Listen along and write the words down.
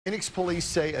Phoenix police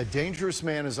say a dangerous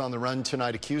man is on the run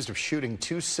tonight, accused of shooting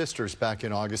two sisters back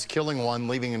in August, killing one,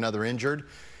 leaving another injured,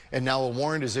 and now a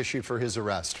warrant is issued for his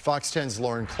arrest. Fox 10's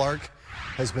Lauren Clark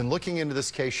has been looking into this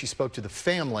case. She spoke to the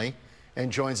family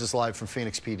and joins us live from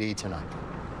Phoenix PD tonight.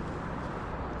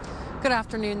 Good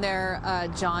afternoon there,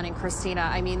 John and Christina.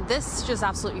 I mean, this just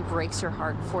absolutely breaks your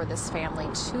heart for this family.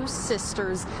 Two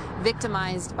sisters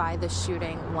victimized by the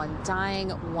shooting, one dying,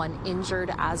 one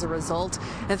injured as a result.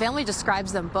 The family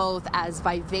describes them both as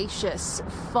vivacious,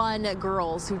 fun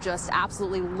girls who just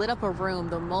absolutely lit up a room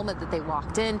the moment that they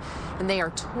walked in, and they are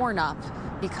torn up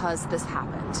because this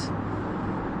happened.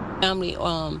 Family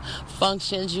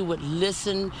functions, you would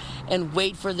listen and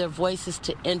wait for their voices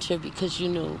to enter because you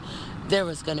knew there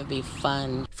was going to be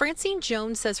fun. Francine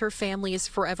Jones says her family is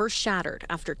forever shattered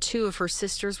after two of her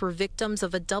sisters were victims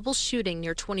of a double shooting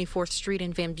near 24th Street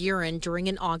in Van Buren during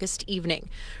an August evening.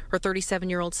 Her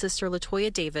 37-year-old sister,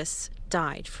 Latoya Davis,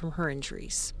 died from her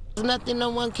injuries. There's nothing no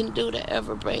one can do to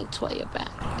ever bring Toya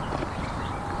back.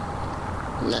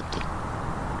 Nothing.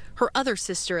 Her other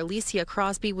sister, Alicia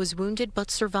Crosby, was wounded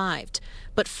but survived.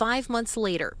 But 5 months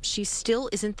later, she still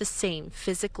isn't the same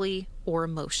physically or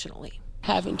emotionally.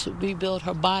 Having to rebuild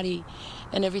her body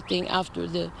and everything after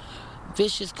the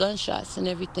vicious gunshots and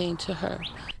everything to her.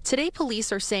 Today,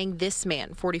 police are saying this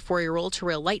man, 44-year-old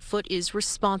Terrell Lightfoot, is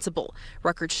responsible.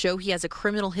 Records show he has a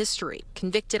criminal history,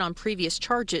 convicted on previous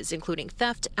charges, including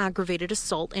theft, aggravated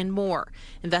assault, and more.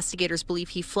 Investigators believe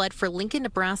he fled for Lincoln,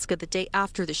 Nebraska the day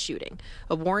after the shooting.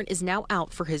 A warrant is now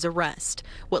out for his arrest.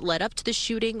 What led up to the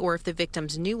shooting or if the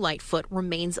victims knew Lightfoot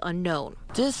remains unknown.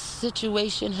 This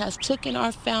situation has taken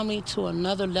our family to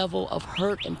another level of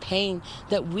hurt and pain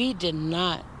that we did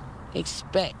not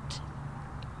expect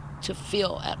to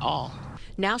feel at all.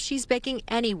 Now she's begging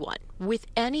anyone with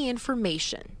any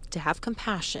information to have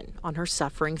compassion on her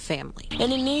suffering family.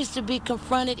 And it needs to be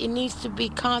confronted. It needs to be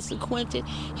consequented.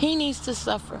 He needs to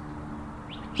suffer.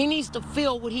 He needs to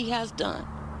feel what he has done.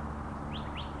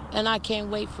 And I can't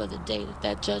wait for the day that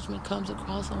that judgment comes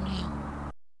across on him.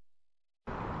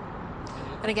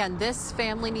 And again, this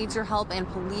family needs your help and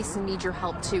police need your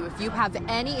help too. If you have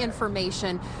any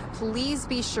information, please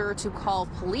be sure to call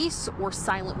police or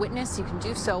Silent Witness. You can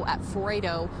do so at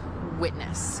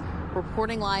 480-WITNESS.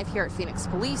 Reporting live here at Phoenix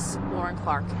Police, Lauren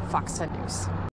Clark, Fox 10 News.